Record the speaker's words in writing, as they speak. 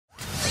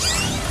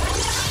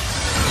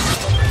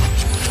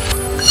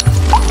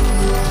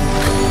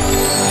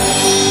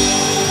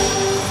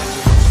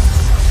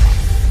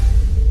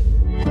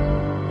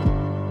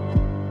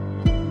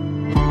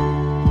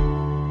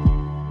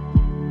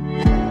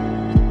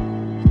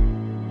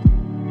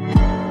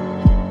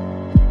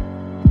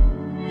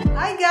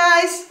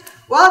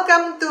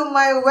Welcome to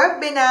my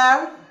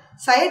webinar.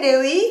 Saya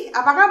Dewi,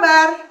 apa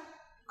kabar?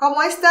 ¿Cómo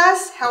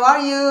estás? How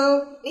are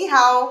you? Ni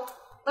hao.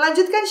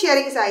 Melanjutkan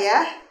sharing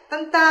saya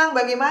tentang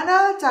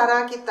bagaimana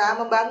cara kita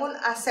membangun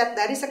aset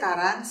dari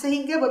sekarang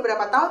sehingga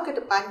beberapa tahun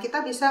ke depan kita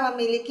bisa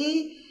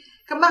memiliki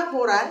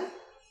kemakmuran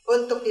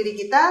untuk diri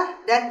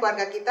kita dan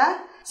keluarga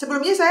kita.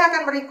 Sebelumnya saya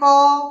akan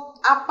merecall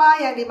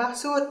apa yang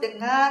dimaksud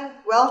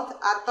dengan wealth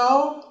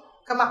atau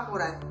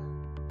kemakmuran.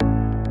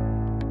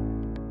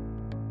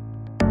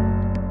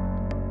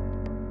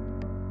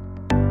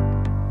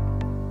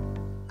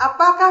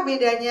 Apakah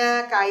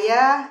bedanya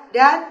kaya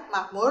dan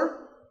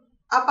makmur?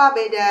 Apa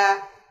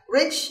beda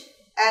rich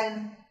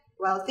and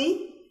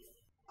wealthy?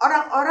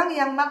 Orang-orang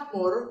yang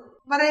makmur,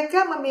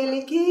 mereka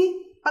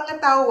memiliki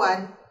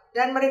pengetahuan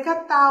dan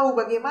mereka tahu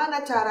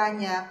bagaimana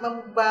caranya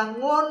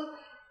membangun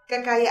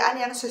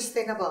kekayaan yang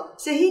sustainable.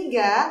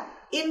 Sehingga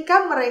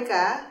income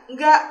mereka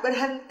nggak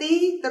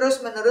berhenti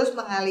terus-menerus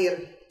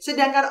mengalir.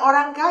 Sedangkan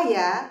orang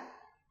kaya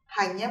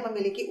hanya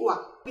memiliki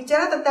uang.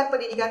 Bicara tentang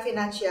pendidikan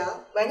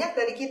finansial, banyak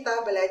dari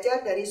kita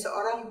belajar dari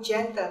seorang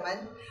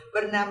gentleman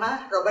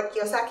bernama Robert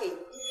Kiyosaki,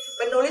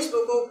 penulis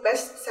buku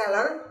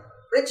bestseller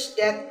Rich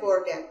Dad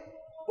Poor Dad.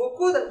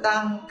 Buku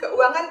tentang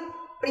keuangan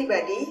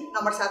pribadi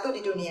nomor 1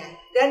 di dunia.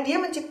 Dan dia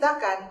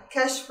menciptakan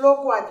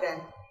Cashflow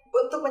Quadrant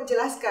untuk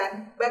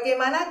menjelaskan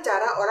bagaimana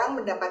cara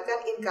orang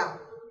mendapatkan income.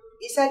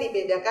 Bisa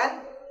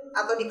dibedakan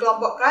atau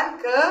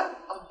dikelompokkan ke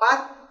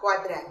 4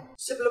 kuadran.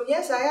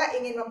 Sebelumnya saya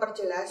ingin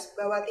memperjelas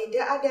bahwa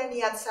tidak ada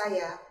niat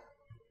saya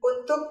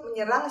untuk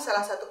menyerang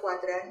salah satu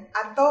kuadran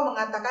atau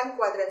mengatakan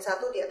kuadran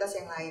satu di atas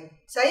yang lain.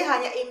 Saya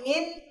hanya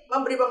ingin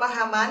memberi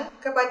pemahaman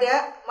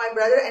kepada my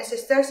brother and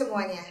sister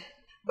semuanya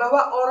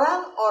bahwa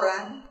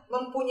orang-orang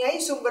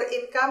mempunyai sumber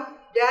income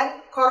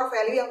dan core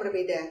value yang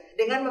berbeda.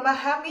 Dengan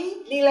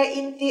memahami nilai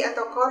inti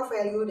atau core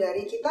value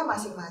dari kita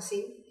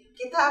masing-masing,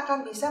 kita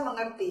akan bisa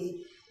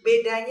mengerti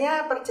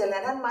bedanya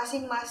perjalanan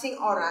masing-masing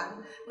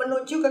orang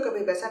menuju ke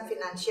kebebasan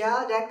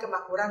finansial dan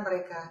kemakmuran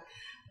mereka.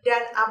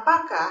 Dan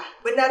apakah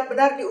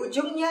benar-benar di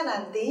ujungnya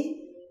nanti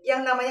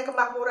yang namanya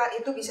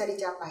kemakmuran itu bisa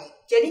dicapai.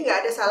 Jadi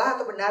nggak ada salah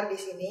atau benar di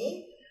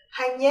sini,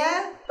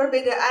 hanya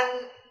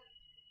perbedaan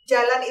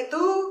jalan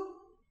itu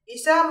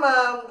bisa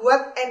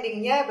membuat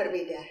endingnya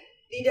berbeda.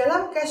 Di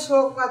dalam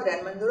Cashflow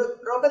Quadrant,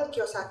 menurut Robert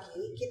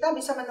Kiyosaki, kita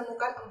bisa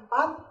menemukan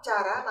 4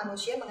 cara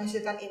manusia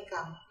menghasilkan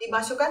income.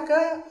 Dimasukkan ke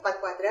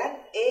 4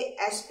 kuadran, E,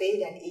 S, P,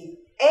 dan I.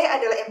 E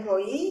adalah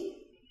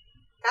employee,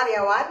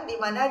 karyawan, di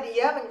mana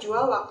dia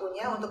menjual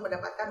waktunya untuk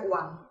mendapatkan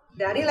uang.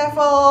 Dari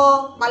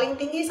level paling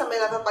tinggi sampai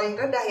level paling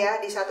rendah ya,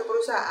 di satu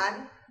perusahaan,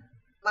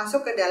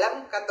 masuk ke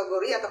dalam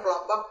kategori atau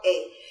kelompok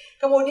E.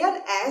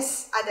 Kemudian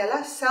S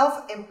adalah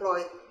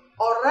self-employed.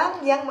 Orang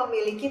yang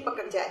memiliki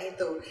pekerjaan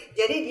itu.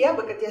 Jadi dia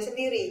bekerja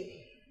sendiri.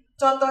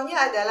 Contohnya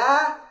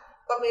adalah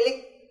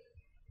pemilik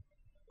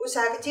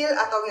usaha kecil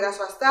atau wira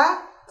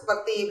swasta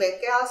seperti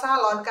bengkel,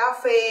 salon,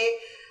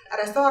 kafe,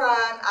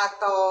 restoran,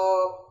 atau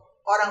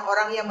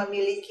orang-orang yang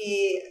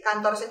memiliki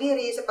kantor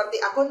sendiri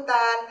seperti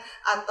akuntan,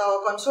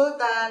 atau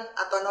konsultan,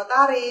 atau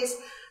notaris,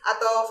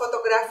 atau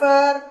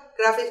fotografer,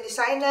 graphic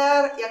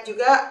designer yang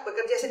juga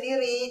bekerja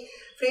sendiri,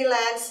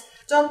 freelance.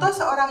 Contoh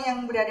seorang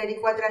yang berada di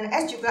kuadran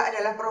S juga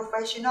adalah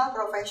profesional.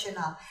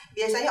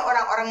 Biasanya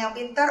orang-orang yang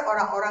pintar,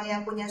 orang-orang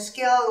yang punya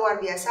skill luar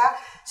biasa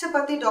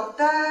seperti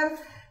dokter,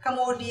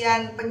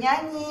 kemudian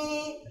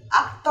penyanyi,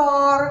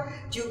 aktor,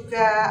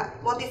 juga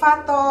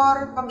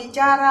motivator,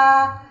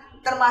 pembicara,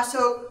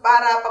 termasuk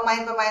para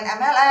pemain-pemain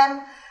MLM.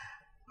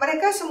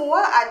 Mereka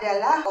semua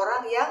adalah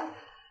orang yang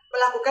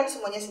melakukan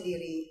semuanya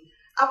sendiri.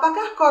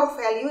 Apakah core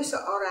value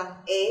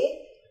seorang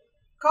E?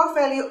 Core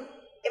value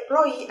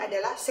employee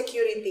adalah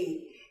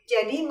security.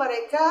 Jadi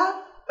mereka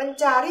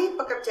mencari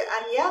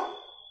pekerjaan yang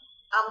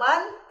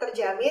aman,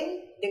 terjamin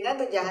dengan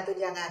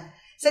tunjangan-tunjangan.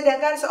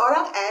 Sedangkan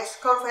seorang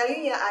S, core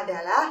value-nya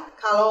adalah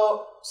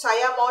kalau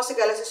saya mau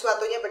segala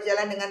sesuatunya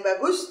berjalan dengan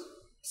bagus,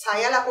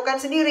 saya lakukan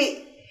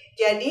sendiri.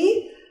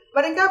 Jadi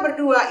mereka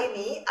berdua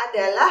ini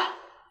adalah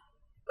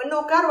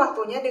menukar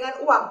waktunya dengan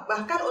uang.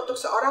 Bahkan untuk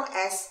seorang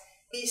S,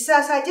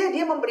 bisa saja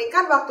dia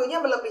memberikan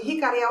waktunya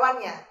melebihi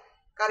karyawannya.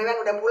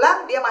 Karyawan udah pulang,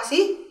 dia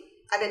masih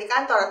ada di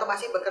kantor atau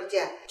masih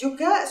bekerja.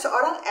 Juga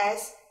seorang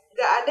S,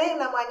 gak ada yang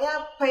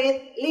namanya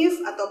paid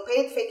leave atau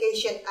paid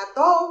vacation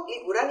atau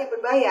liburan yang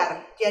berbayar.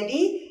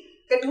 Jadi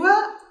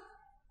kedua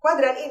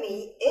kuadran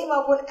ini, E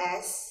maupun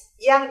S,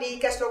 yang di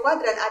Cashflow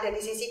Quadrant ada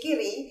di sisi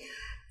kiri,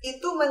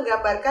 itu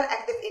menggambarkan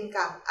active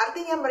income.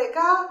 Artinya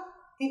mereka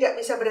tidak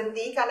bisa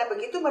berhenti, karena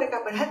begitu mereka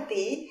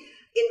berhenti,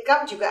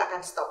 income juga akan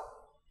stop.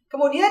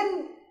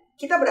 Kemudian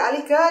kita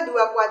beralih ke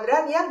 2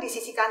 kuadran yang di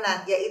sisi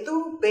kanan,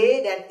 yaitu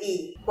B dan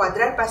I,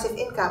 kuadran passive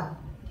income.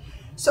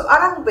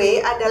 Seorang B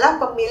adalah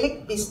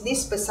pemilik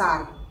bisnis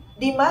besar,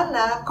 di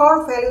mana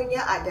core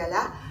value-nya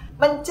adalah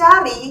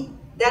mencari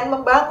dan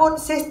membangun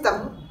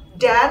sistem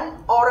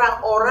dan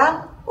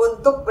orang-orang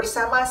untuk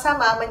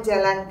bersama-sama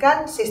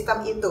menjalankan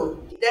sistem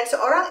itu. Dan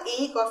seorang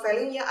I, core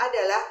value-nya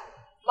adalah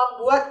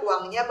membuat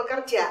uangnya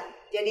bekerja.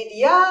 Jadi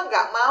dia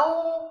nggak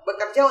mau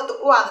bekerja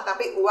untuk uang,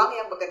 tapi uang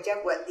yang bekerja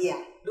buat dia.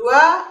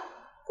 2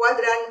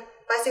 kuadran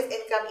passive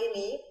income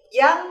ini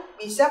yang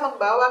bisa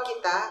membawa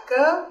kita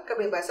ke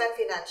kebebasan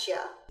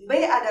finansial.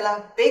 B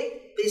adalah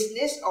big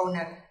business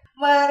owner.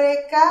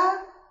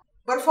 Mereka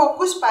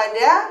berfokus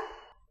pada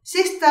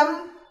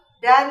sistem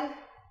dan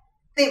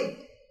tim.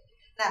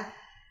 Nah,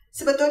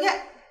 sebetulnya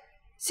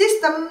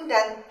sistem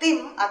dan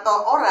tim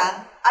atau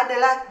orang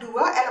adalah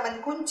dua elemen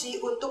kunci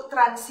untuk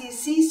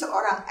transisi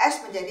seorang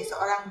S menjadi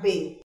seorang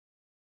B.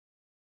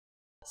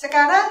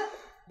 Sekarang,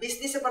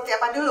 bisnis seperti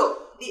apa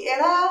dulu? Di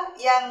era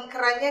yang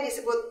kerennya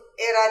disebut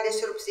era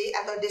disrupsi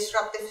atau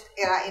disruptive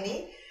era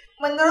ini,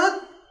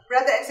 menurut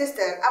brother and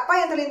sister,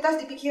 apa yang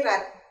terlintas di pikiran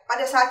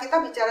pada saat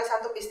kita bicara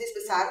satu bisnis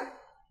besar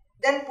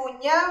dan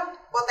punya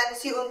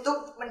potensi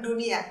untuk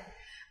mendunia?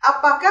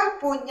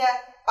 Apakah punya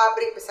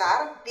pabrik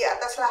besar di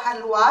atas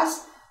lahan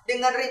luas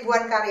dengan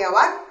ribuan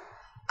karyawan,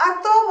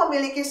 atau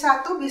memiliki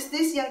satu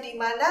bisnis yang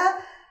dimana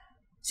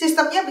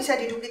sistemnya bisa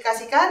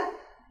diduplikasikan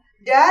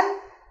dan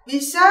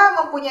bisa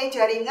mempunyai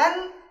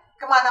jaringan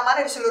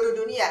kemana-mana di seluruh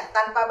dunia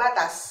tanpa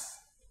batas?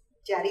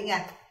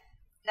 Jaringan,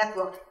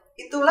 network.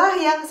 Itulah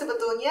yang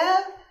sebetulnya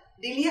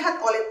dilihat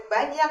oleh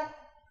banyak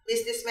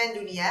bisnismen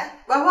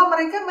dunia, bahwa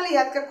mereka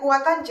melihat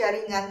kekuatan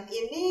jaringan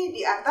ini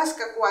di atas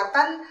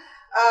kekuatan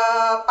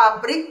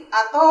pabrik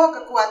atau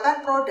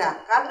kekuatan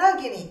produk. Karena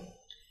gini,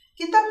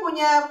 kita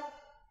punya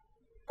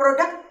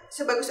produk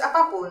sebagus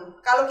apapun,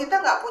 kalau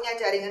kita nggak punya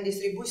jaringan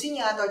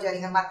distribusinya atau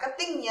jaringan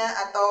marketingnya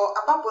atau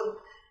apapun,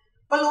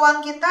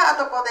 peluang kita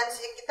atau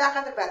potensi kita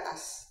akan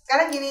terbatas.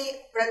 Sekarang gini,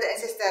 brother and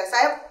sister,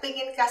 saya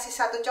ingin kasih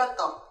satu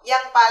contoh.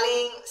 Yang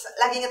paling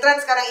lagi ngetren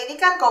sekarang ini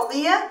kan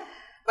kopi ya.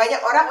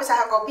 Banyak orang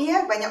usaha kopi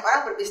ya, banyak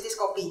orang berbisnis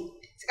kopi.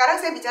 Sekarang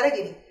saya bicara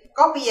gini,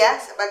 kopi ya,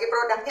 sebagai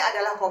produknya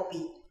adalah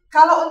kopi.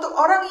 Kalau untuk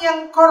orang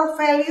yang core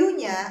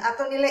value-nya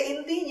atau nilai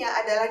intinya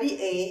adalah di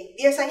E,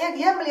 biasanya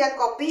dia melihat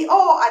kopi,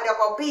 oh ada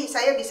kopi,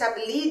 saya bisa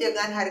beli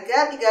dengan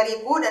harga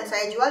 3.000 dan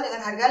saya jual dengan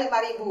harga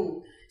 5.000.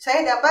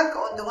 Saya dapat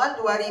keuntungan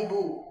 2.000.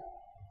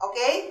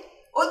 Oke?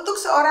 Untuk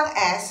seorang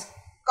S,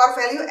 core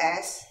value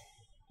S,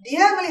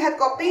 dia melihat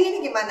kopi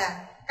ini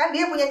gimana? Kan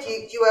dia punya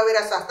jiwa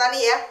wira swasta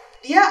nih ya.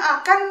 Dia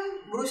akan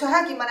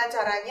berusaha gimana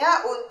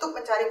caranya untuk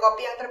mencari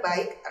kopi yang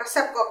terbaik,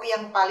 resep kopi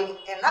yang paling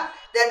enak,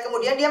 dan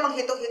kemudian dia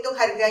menghitung-hitung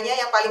harganya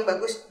yang paling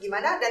bagus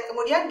gimana, dan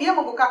kemudian dia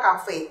membuka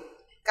kafe.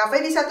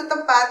 Kafe di satu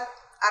tempat,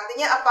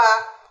 artinya apa?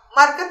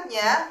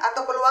 Marketnya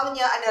atau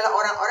peluangnya adalah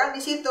orang-orang di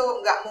situ.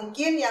 Nggak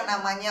mungkin yang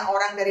namanya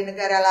orang dari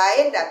negara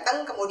lain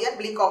datang kemudian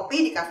beli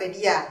kopi di kafe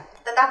dia.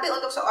 Tetapi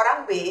untuk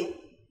seorang B,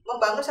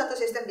 membangun satu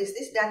sistem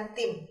bisnis dan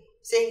tim,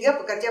 sehingga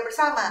bekerja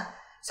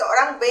bersama.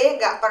 Seorang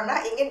B nggak pernah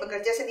ingin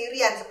bekerja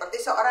sendirian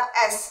seperti seorang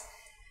S.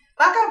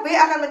 Maka B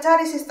akan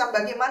mencari sistem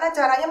bagaimana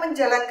caranya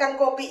menjalankan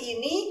kopi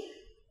ini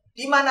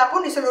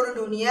dimanapun di seluruh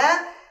dunia,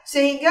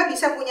 sehingga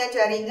bisa punya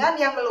jaringan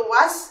yang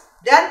meluas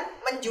dan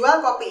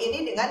menjual kopi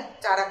ini dengan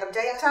cara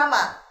kerja yang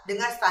sama,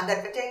 dengan standar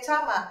kerja yang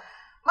sama.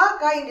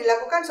 Maka yang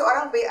dilakukan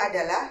seorang B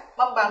adalah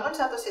membangun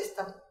satu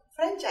sistem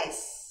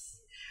franchise.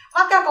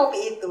 Maka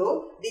kopi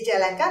itu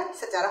dijalankan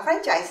secara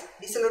franchise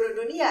di seluruh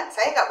dunia.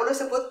 Saya nggak perlu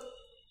sebut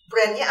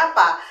brandnya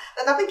apa,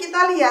 tetapi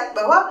kita lihat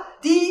bahwa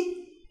di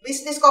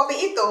bisnis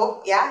kopi itu,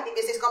 ya, di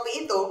bisnis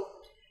kopi itu,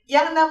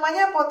 yang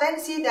namanya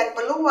potensi dan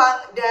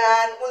peluang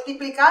dan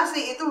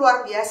multiplikasi itu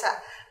luar biasa.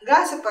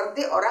 Nggak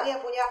seperti orang yang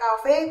punya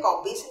kafe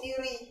kopi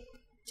sendiri.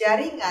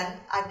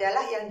 Jaringan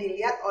adalah yang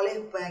dilihat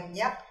oleh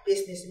banyak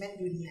bisnismen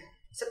dunia.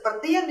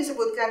 Seperti yang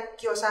disebutkan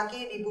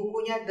Kiyosaki di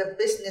bukunya The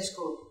Business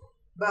School,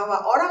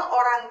 bahwa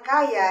orang-orang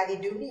kaya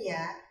di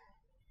dunia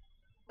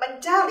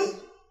mencari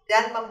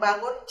dan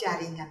membangun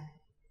jaringan.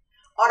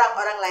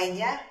 Orang-orang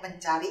lainnya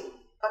mencari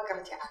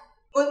pekerjaan.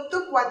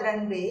 Untuk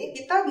kuadran B,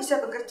 kita bisa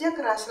bekerja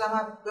keras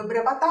selama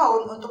beberapa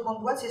tahun untuk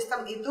membuat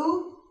sistem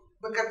itu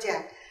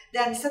bekerja.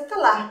 Dan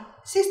setelah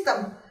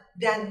sistem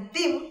dan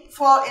tim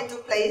fall into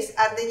place,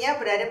 artinya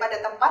berada pada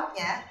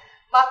tempatnya,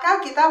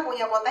 maka kita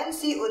punya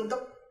potensi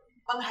untuk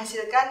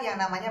menghasilkan yang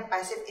namanya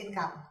passive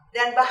income.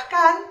 Dan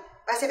bahkan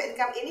passive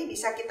income ini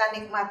bisa kita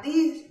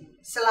nikmati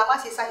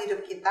selama sisa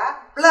hidup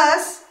kita,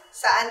 plus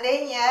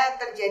seandainya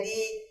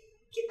terjadi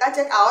kita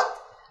check out,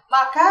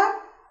 maka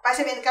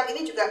passive income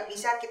ini juga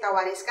bisa kita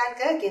wariskan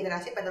ke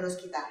generasi penerus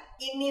kita.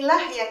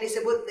 Inilah yang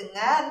disebut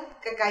dengan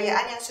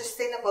kekayaan yang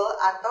sustainable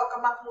atau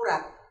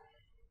kemakmuran.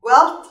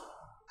 Wealth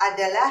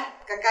adalah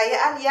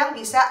kekayaan yang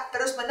bisa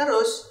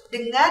terus-menerus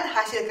dengan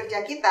hasil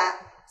kerja kita.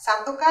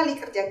 Satu kali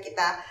kerja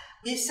kita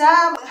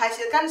bisa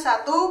menghasilkan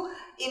satu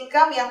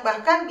income yang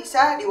bahkan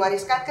bisa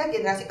diwariskan ke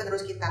generasi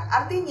penerus kita.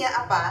 Artinya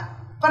apa?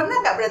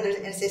 Pernah nggak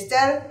brothers and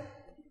sister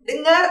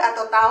dengar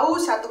atau tahu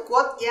satu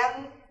quote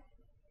yang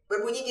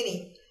berbunyi gini,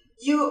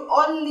 you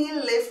only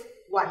live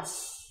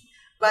once,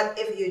 but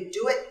if you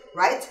do it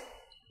right,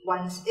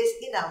 once is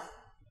enough.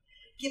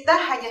 Kita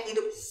hanya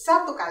hidup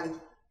satu kali.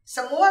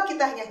 Semua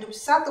kita hanya hidup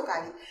satu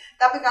kali.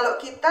 Tapi kalau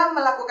kita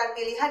melakukan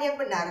pilihan yang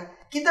benar,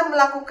 kita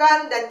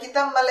melakukan dan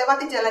kita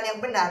melewati jalan yang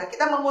benar,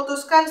 kita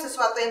memutuskan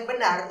sesuatu yang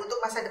benar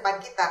untuk masa depan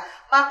kita,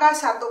 maka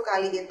satu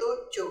kali itu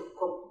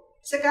cukup.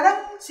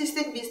 Sekarang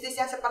sistem bisnis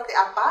yang seperti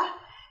apa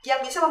yang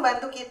bisa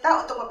membantu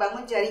kita untuk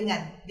membangun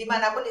jaringan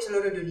dimanapun di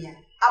seluruh dunia.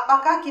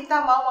 Apakah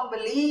kita mau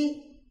membeli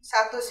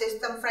satu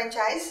sistem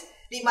franchise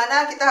di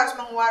mana kita harus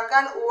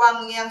mengeluarkan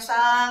uang yang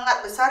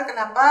sangat besar?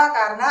 Kenapa?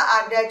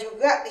 Karena ada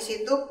juga di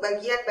situ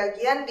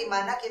bagian-bagian di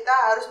mana kita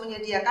harus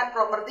menyediakan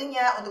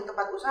propertinya untuk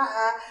tempat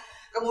usaha.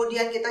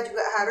 Kemudian kita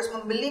juga harus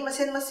membeli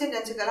mesin-mesin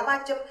dan segala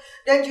macam.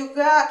 Dan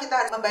juga kita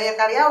harus membayar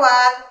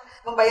karyawan,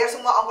 membayar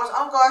semua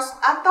ongkos-ongkos.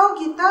 Atau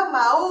kita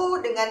mau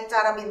dengan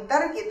cara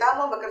pintar,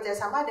 kita mau bekerja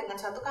sama dengan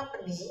satu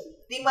company,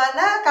 di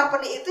mana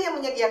company itu yang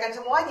menyediakan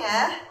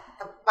semuanya,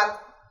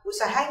 tempat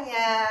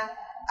usahanya,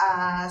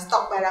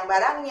 stok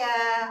barang-barangnya,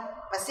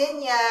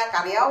 mesinnya,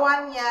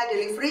 karyawannya,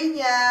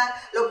 deliverynya,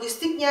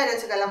 logistiknya, dan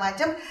segala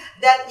macam.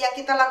 Dan yang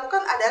kita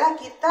lakukan adalah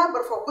kita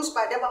berfokus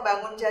pada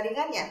membangun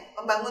jaringannya,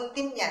 membangun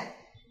timnya,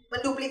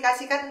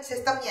 menduplikasikan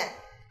sistemnya.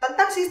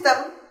 Tentang sistem,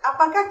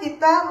 apakah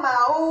kita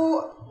mau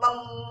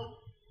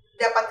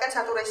mendapatkan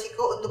satu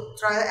resiko untuk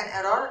trial and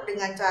error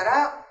dengan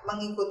cara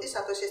mengikuti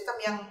satu sistem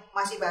yang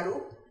masih baru,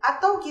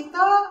 atau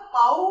kita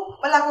mau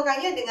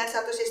melakukannya dengan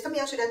satu sistem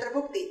yang sudah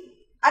terbukti?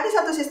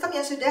 Ada satu sistem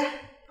yang sudah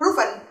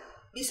proven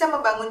bisa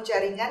membangun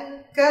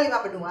jaringan ke 5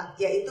 benua,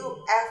 yaitu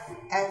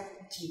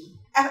FFG.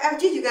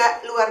 FFG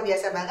juga luar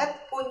biasa banget,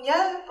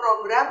 punya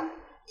program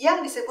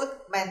yang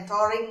disebut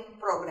Mentoring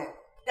Program.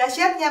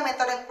 Dahsyatnya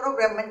Mentoring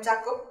Program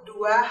mencakup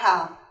 2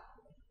 hal,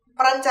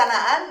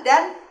 perencanaan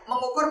dan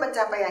mengukur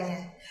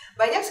pencapaiannya.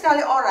 Banyak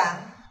sekali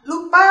orang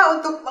lupa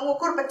untuk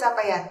mengukur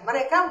pencapaian.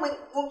 Mereka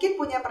mungkin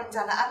punya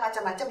perencanaan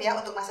macam-macam ya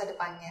untuk masa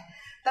depannya,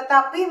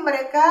 tetapi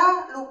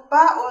mereka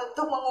lupa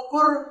untuk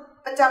mengukur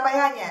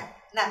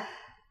pencapaiannya. Nah,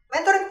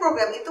 mentoring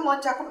program itu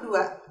mencakup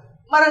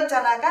 2,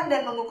 merencanakan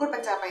dan mengukur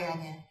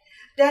pencapaiannya.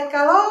 Dan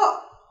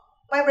kalau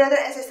my brother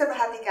and sister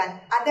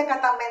perhatikan, ada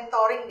kata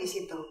mentoring di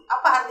situ.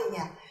 Apa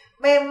artinya?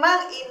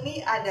 Memang ini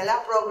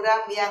adalah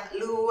program yang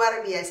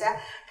luar biasa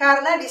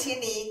karena di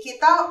sini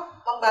kita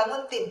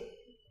membangun tim.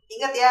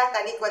 Ingat ya,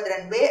 tadi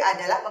kuadran B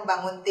adalah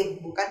membangun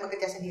tim, bukan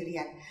bekerja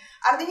sendirian.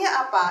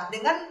 Artinya apa?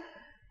 Dengan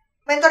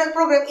mentoring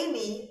program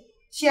ini,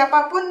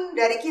 siapapun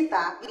dari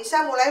kita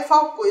bisa mulai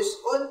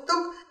fokus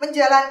untuk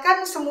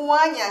menjalankan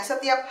semuanya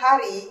setiap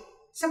hari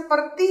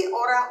seperti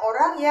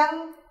orang-orang yang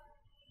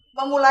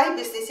memulai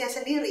bisnisnya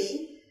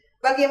sendiri.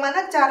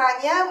 Bagaimana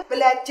caranya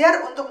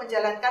belajar untuk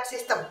menjalankan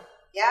sistem,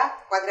 ya,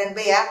 kuadran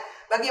B ya.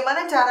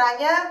 Bagaimana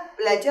caranya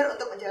belajar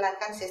untuk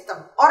menjalankan sistem?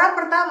 Orang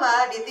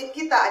pertama di tim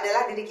kita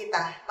adalah diri kita.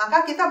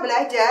 Maka kita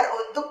belajar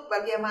untuk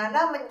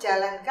bagaimana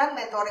menjalankan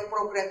mentoring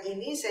program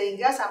ini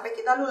sehingga sampai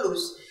kita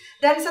lulus.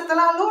 Dan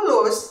setelah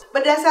lulus,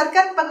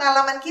 berdasarkan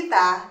pengalaman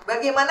kita,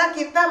 bagaimana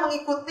kita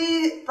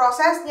mengikuti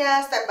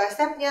prosesnya, step by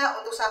step-nya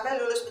untuk sampai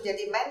lulus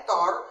menjadi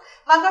mentor,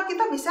 maka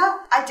kita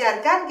bisa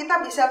ajarkan, kita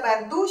bisa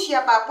bantu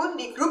siapapun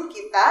di grup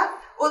kita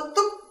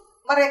untuk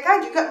mereka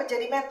juga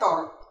menjadi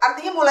mentor.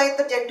 Artinya mulai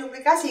terjadi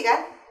duplikasi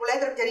kan? Mulai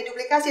terjadi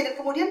duplikasi dan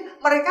kemudian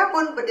mereka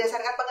pun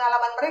berdasarkan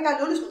pengalaman mereka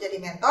lulus menjadi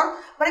mentor,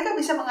 mereka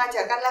bisa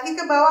mengajarkan lagi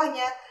ke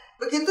bawahnya.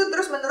 Begitu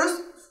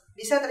terus-menerus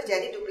bisa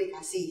terjadi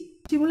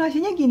duplikasi.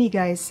 Simulasinya gini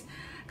guys,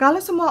 kalau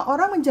semua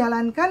orang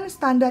menjalankan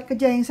standar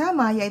kerja yang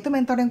sama yaitu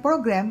mentoring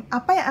program,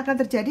 apa yang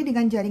akan terjadi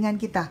dengan jaringan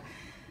kita?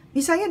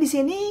 Misalnya di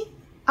sini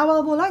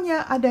awal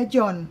mulanya ada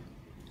John.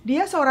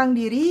 Dia seorang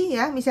diri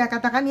ya, misalnya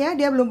katakan ya,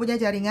 dia belum punya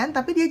jaringan,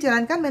 tapi dia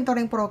jalankan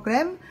mentoring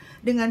program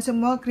dengan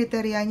semua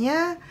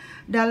kriterianya.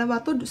 Dalam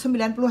waktu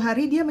 90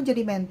 hari dia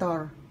menjadi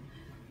mentor.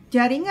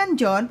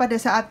 Jaringan John pada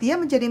saat dia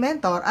menjadi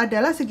mentor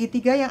adalah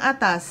segitiga yang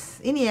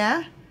atas. Ini ya,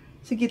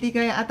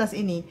 segitiga yang atas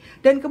ini.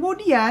 Dan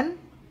kemudian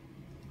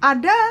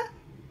ada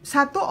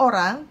satu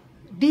orang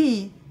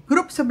di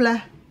grup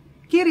sebelah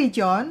kiri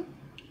John.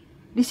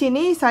 Di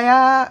sini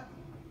saya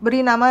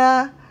beri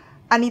nama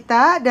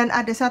Anita, dan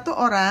ada satu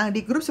orang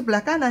di grup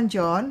sebelah kanan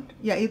John,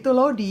 yaitu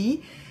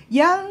Lodi,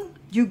 yang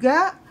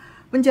juga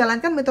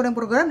menjalankan mentoring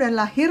program dan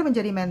lahir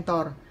menjadi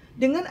mentor.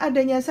 Dengan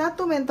adanya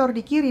satu mentor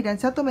di kiri dan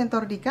satu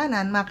mentor di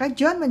kanan, maka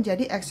John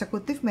menjadi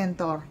eksekutif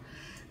mentor.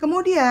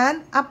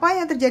 Kemudian, apa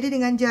yang terjadi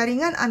dengan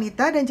jaringan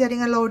Anita dan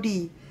jaringan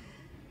Lodi?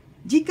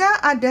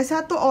 Jika ada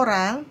satu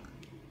orang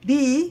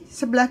di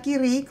sebelah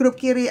kiri, grup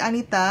kiri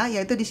Anita,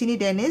 yaitu di sini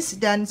Dennis,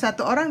 dan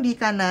satu orang di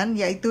kanan,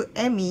 yaitu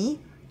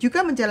Amy,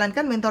 juga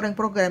menjalankan mentoring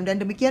program, dan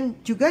demikian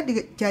juga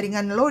di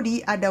jaringan Lodi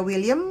ada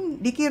William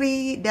di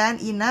kiri dan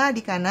Ina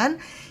di kanan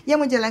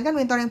yang menjalankan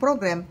mentoring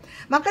program.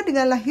 Maka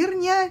dengan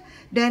lahirnya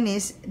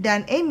Dennis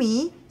dan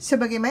Amy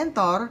sebagai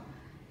mentor,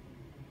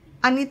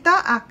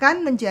 Anita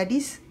akan menjadi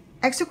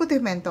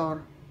eksekutif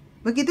mentor.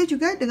 Begitu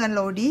juga dengan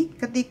Lodi,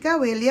 ketika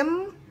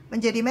William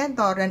menjadi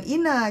mentor dan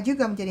Ina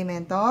juga menjadi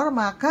mentor,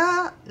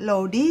 maka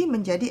Lodi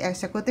menjadi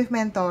eksekutif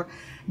mentor.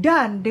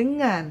 Dan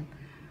dengan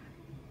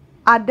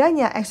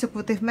adanya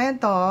eksekutif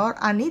mentor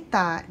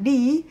Anita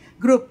di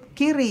grup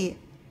kiri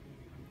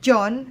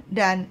John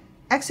dan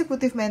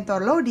eksekutif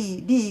mentor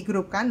Lodi di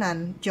grup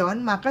kanan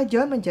John, maka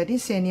John menjadi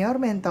senior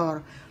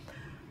mentor.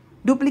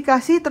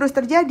 Duplikasi terus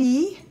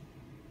terjadi.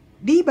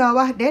 Di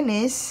bawah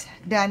Dennis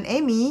dan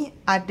Amy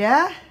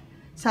ada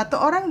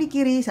satu orang di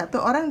kiri, satu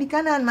orang di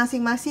kanan,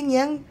 masing-masing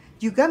yang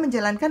juga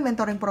menjalankan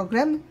mentoring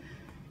program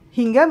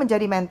hingga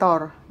menjadi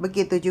mentor.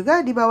 Begitu juga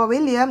di bawah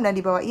William dan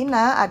di bawah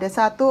Ina ada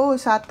satu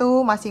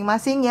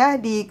masing-masing ya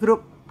di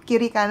grup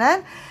kiri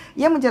kanan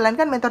yang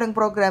menjalankan mentoring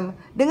program.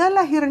 Dengan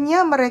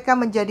lahirnya mereka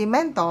menjadi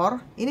mentor,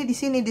 ini di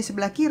sini di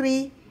sebelah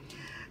kiri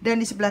dan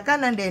di sebelah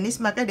kanan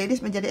Dennis, maka Dennis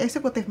menjadi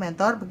eksekutif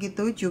mentor.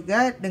 Begitu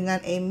juga dengan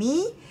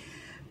Amy,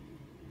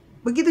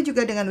 begitu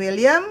juga dengan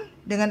William.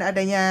 Dengan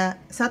adanya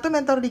satu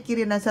mentor di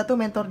kiri dan satu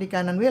mentor di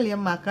kanan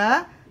William,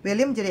 maka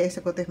William menjadi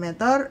eksekutif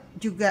mentor.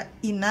 Juga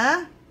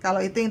Ina,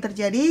 kalau itu yang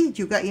terjadi,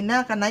 juga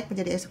Ina akan naik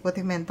menjadi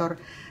eksekutif mentor.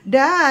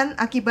 Dan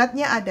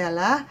akibatnya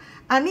adalah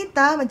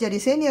Anita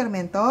menjadi senior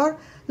mentor,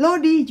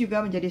 Lodi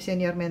juga menjadi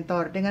senior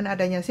mentor. Dengan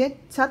adanya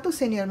satu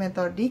senior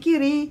mentor di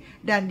kiri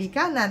dan di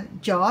kanan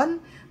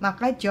John,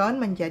 maka John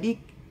menjadi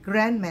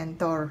grand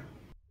mentor.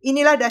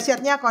 Inilah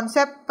dahsyatnya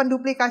konsep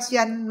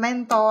penduplikasian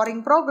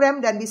mentoring program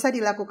dan bisa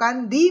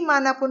dilakukan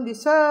dimanapun di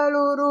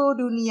seluruh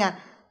dunia.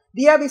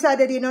 Dia bisa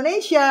ada di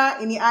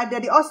Indonesia, ini ada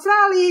di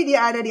Australia, dia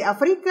ada di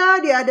Afrika,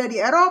 dia ada di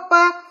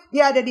Eropa,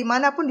 dia ada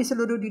dimanapun di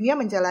seluruh dunia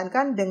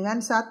menjalankan dengan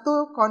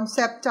satu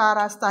konsep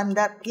cara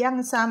standar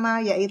yang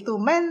sama,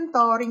 yaitu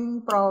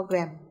mentoring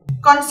program.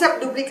 Konsep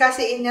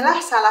duplikasi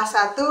inilah salah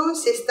satu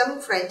sistem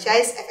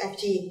franchise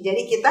FFG.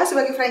 Jadi kita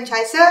sebagai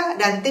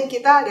franchiser dan tim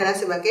kita adalah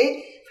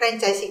sebagai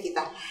franchisee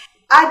kita.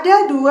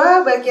 Ada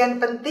dua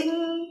bagian penting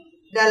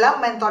dalam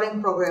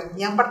mentoring program.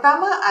 Yang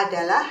pertama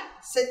adalah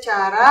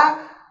secara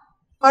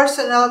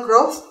personal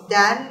growth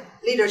dan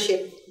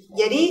leadership.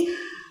 Jadi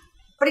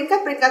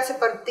peringkat-peringkat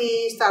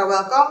seperti Star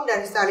Welcome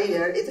dan Star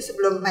Leader itu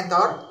sebelum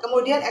mentor,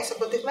 kemudian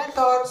eksekutif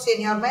mentor,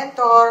 senior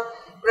mentor,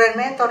 grand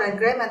mentor dan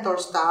grand mentor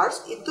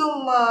stars itu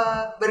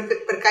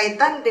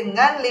berkaitan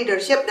dengan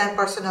leadership dan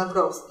personal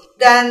growth.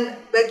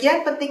 Dan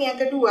bagian penting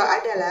yang kedua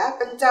adalah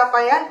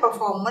pencapaian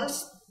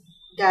performance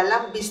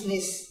dalam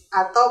bisnis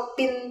atau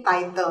pin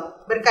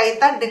title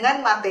berkaitan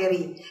dengan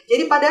materi.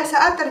 Jadi pada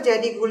saat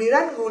terjadi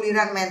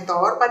guliran-guliran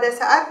mentor, pada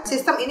saat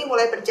sistem ini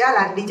mulai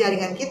berjalan di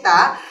jaringan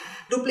kita,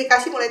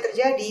 duplikasi mulai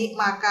terjadi,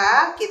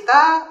 maka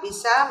kita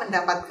bisa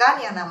mendapatkan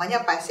yang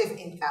namanya passive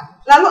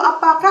income. Lalu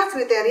apakah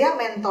kriteria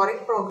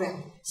mentoring program?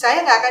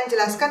 Saya nggak akan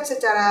jelaskan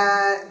secara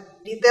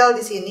detail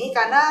di sini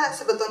karena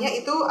sebetulnya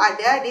itu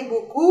ada di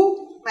buku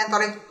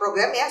mentoring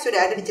program ya,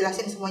 sudah ada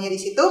dijelasin semuanya di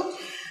situ.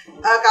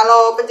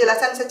 Kalau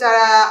penjelasan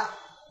secara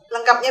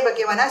lengkapnya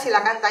bagaimana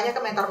silakan tanya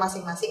ke mentor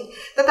masing-masing.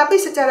 Tetapi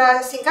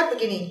secara singkat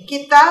begini,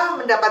 kita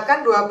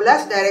mendapatkan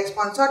 12 direct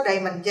sponsor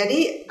diamond.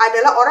 Jadi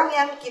adalah orang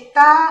yang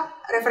kita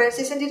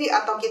referensi sendiri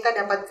atau kita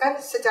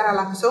dapatkan secara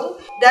langsung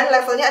dan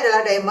levelnya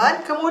adalah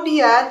diamond.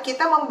 Kemudian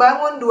kita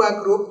membangun 2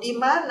 grup di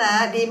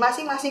mana di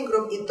masing-masing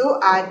grup itu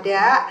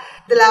ada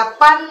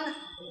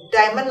 8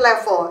 diamond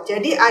level.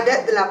 Jadi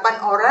ada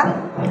 8 orang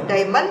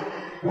diamond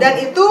dan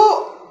itu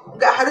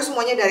nggak harus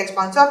semuanya direct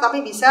sponsor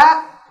tapi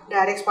bisa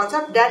direct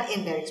sponsor dan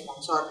indirect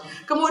sponsor.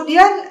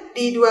 Kemudian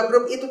di 2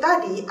 grup itu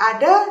tadi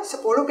ada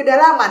 10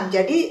 kedalaman.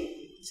 Jadi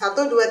 1,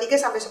 2,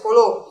 3 sampai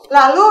 10.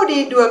 Lalu di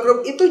 2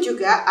 grup itu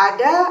juga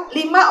ada 5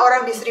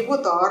 orang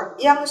distributor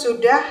yang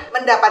sudah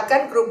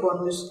mendapatkan grup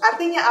bonus.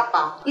 Artinya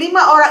apa? 5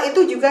 orang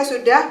itu juga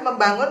sudah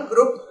membangun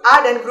grup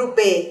A dan grup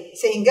B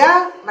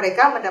sehingga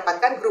mereka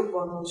mendapatkan grup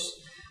bonus.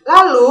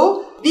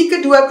 Lalu di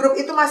kedua grup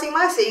itu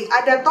masing-masing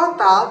ada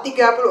total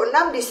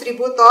 36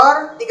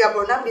 distributor.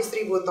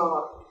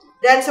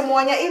 Dan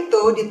semuanya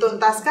itu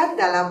dituntaskan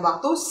dalam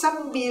waktu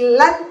 90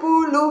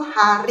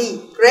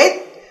 hari. Great,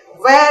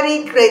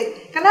 very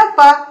great.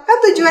 Kenapa?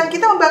 Kan tujuan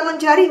kita membangun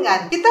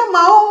jaringan. Kita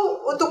mau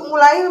untuk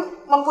mulai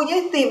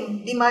mempunyai tim,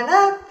 di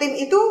mana tim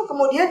itu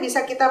kemudian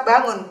bisa kita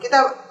bangun.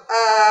 Kita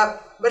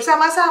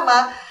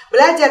bersama-sama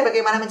belajar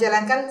bagaimana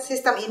menjalankan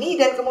sistem ini,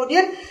 dan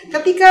kemudian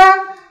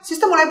ketika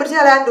sistem mulai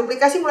berjalan,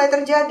 duplikasi mulai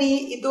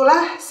terjadi,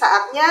 itulah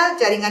saatnya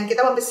jaringan kita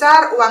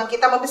membesar, uang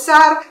kita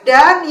membesar,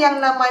 dan yang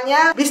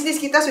namanya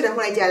bisnis kita sudah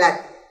mulai jalan.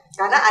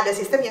 Karena ada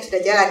sistem yang sudah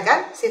jalan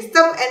kan?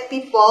 System and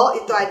people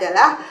itu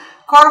adalah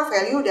core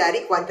value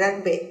dari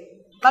kuadran B.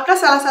 Maka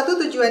salah satu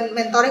tujuan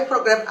mentoring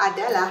program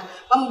adalah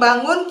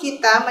membangun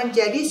kita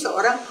menjadi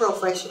seorang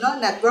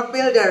professional network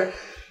builder.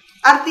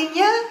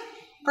 Artinya,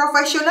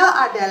 profesional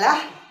adalah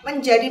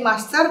menjadi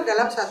master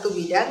dalam satu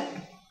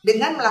bidang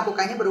dengan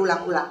melakukannya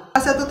berulang-ulang.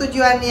 Salah satu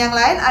tujuan yang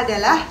lain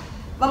adalah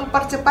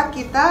mempercepat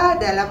kita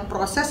dalam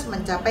proses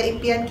mencapai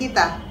impian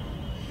kita.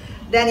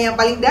 Dan yang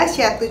paling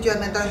dahsyat tujuan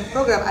mentoring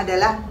program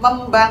adalah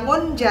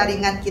membangun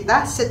jaringan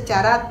kita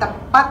secara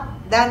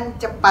tepat dan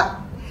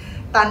cepat,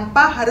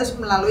 tanpa harus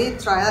melalui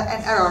trial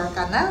and error.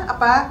 Karena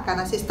apa?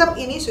 Karena sistem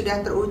ini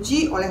sudah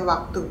teruji oleh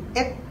waktu.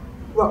 It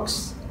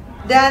works.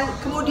 Dan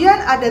kemudian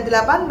ada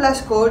 18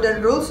 golden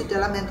rules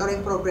dalam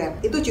mentoring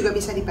program. Itu juga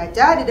bisa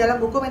dibaca di dalam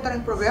buku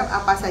mentoring program.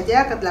 Apa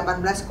saja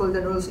ke-18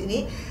 golden rules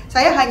ini?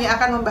 Saya hanya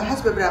akan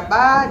membahas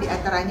beberapa di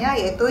antaranya,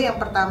 yaitu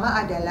yang pertama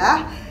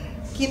adalah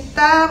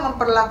kita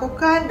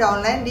memperlakukan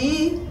downline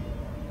di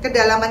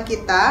kedalaman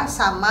kita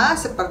sama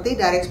seperti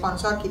direct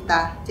sponsor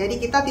kita. Jadi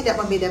kita tidak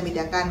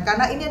membeda-bedakan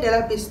karena ini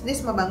adalah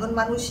bisnis membangun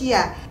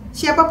manusia.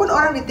 Siapapun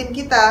orang di tim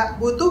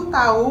kita butuh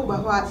tahu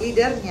bahwa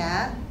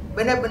leadernya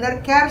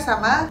benar-benar care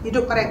sama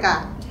hidup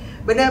mereka.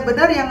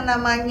 Benar-benar yang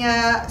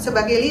namanya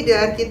sebagai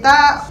leader,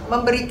 kita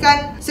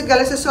memberikan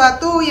segala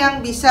sesuatu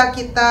yang bisa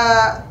kita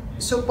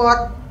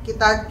support,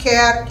 kita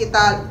care,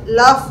 kita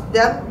love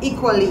them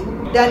equally.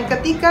 Dan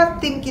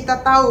ketika tim kita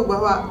tahu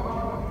bahwa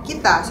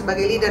kita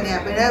sebagai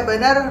leadernya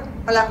benar-benar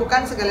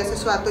melakukan segala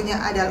sesuatunya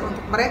adalah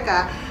untuk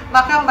mereka,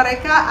 maka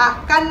mereka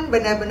akan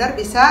benar-benar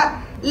bisa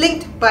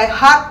linked by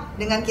heart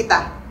dengan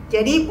kita.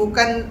 Jadi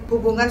bukan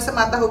hubungan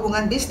semata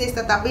hubungan bisnis,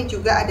 tetapi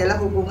juga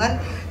adalah hubungan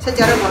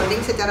secara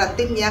bonding, secara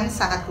tim yang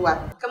sangat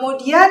kuat.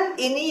 Kemudian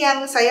ini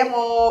yang saya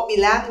mau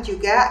bilang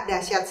juga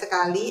dahsyat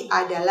sekali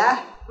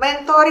adalah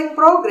mentoring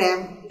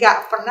program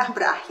gak pernah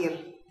berakhir.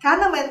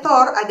 Karena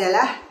mentor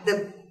adalah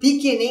the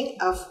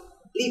beginning of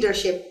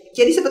leadership.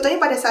 Jadi sebetulnya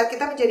pada saat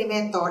kita menjadi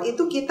mentor,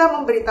 itu kita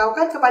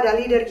memberitahukan kepada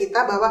leader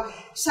kita bahwa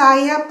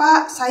saya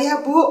Pak, saya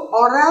Bu,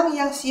 orang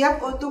yang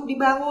siap untuk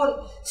dibangun,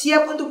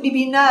 siap untuk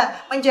dibina,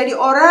 menjadi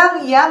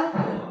orang yang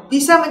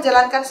bisa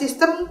menjalankan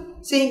sistem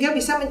sehingga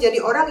bisa menjadi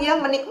orang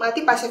yang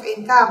menikmati passive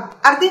income.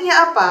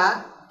 Artinya apa?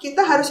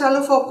 Kita harus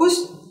selalu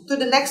fokus to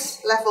the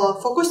next level,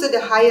 fokus to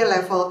the higher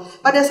level.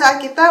 Pada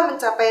saat kita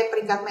mencapai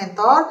peringkat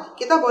mentor,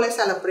 kita boleh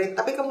celebrate,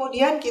 tapi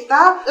kemudian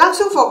kita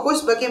langsung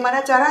fokus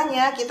bagaimana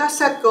caranya kita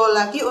set goal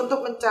lagi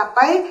untuk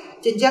mencapai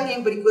jenjang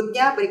yang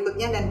berikutnya,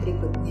 dan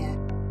berikutnya.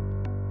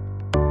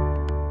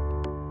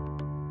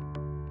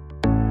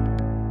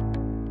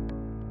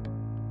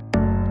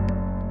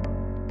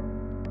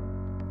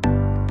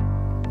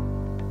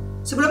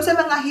 Sebelum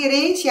saya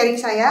mengakhiri sharing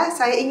saya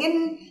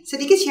ingin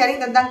sedikit sharing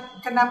tentang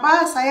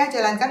kenapa saya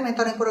jalankan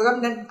mentoring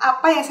program dan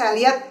apa yang saya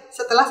lihat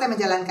setelah saya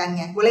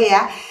menjalankannya. Boleh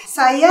ya?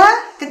 Saya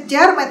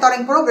kejar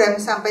mentoring program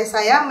sampai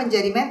saya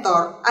menjadi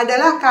mentor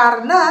adalah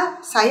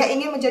karena saya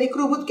ingin menjadi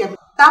kru bootcamp.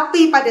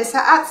 Tapi pada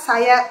saat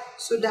saya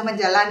sudah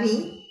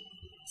menjalani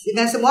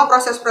dengan semua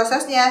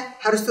proses-prosesnya,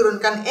 harus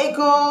turunkan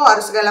ego,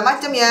 harus segala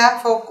macam ya,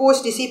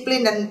 fokus,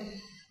 disiplin dan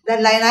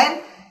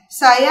lain-lain.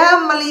 Saya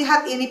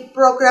melihat ini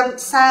program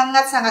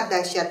sangat-sangat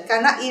dahsyat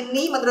karena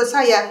ini menurut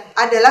saya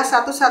adalah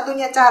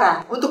satu-satunya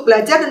cara untuk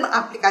belajar dan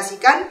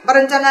mengaplikasikan,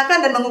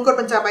 merencanakan dan mengukur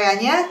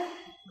pencapaiannya.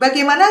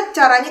 Bagaimana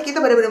caranya kita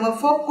benar-benar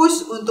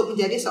memfokus untuk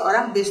menjadi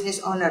seorang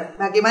business owner.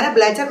 Bagaimana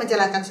belajar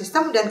menjalankan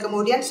sistem dan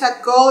kemudian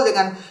set goal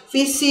dengan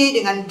visi,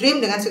 dengan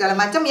dream, dengan segala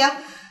macam yang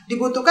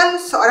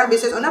dibutuhkan seorang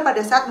business owner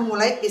pada saat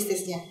memulai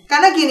bisnisnya.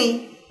 Karena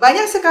gini,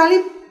 banyak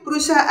sekali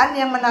perusahaan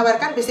yang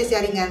menawarkan bisnis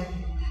jaringan.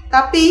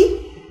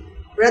 Tapi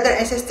brother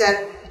and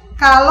sister,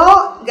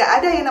 kalau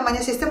nggak ada yang namanya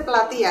sistem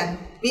pelatihan,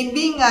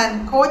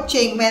 bimbingan,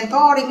 coaching,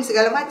 mentoring,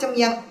 segala macam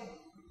yang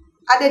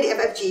ada di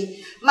FFG,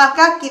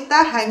 maka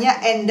kita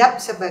hanya end up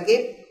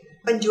sebagai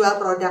penjual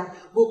produk,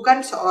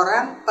 bukan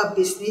seorang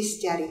pebisnis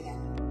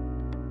jaringan.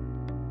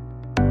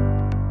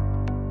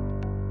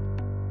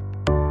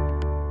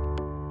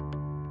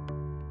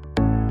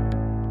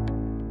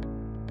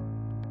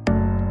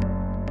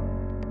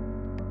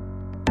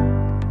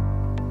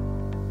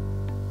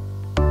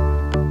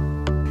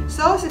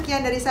 So,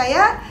 sekian dari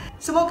saya.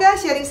 Semoga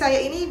sharing saya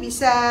ini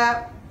bisa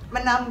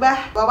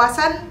menambah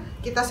wawasan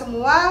kita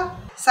semua.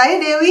 Saya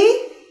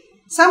Dewi.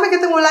 Sampai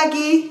ketemu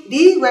lagi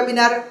di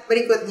webinar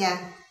berikutnya.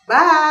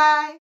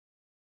 Bye!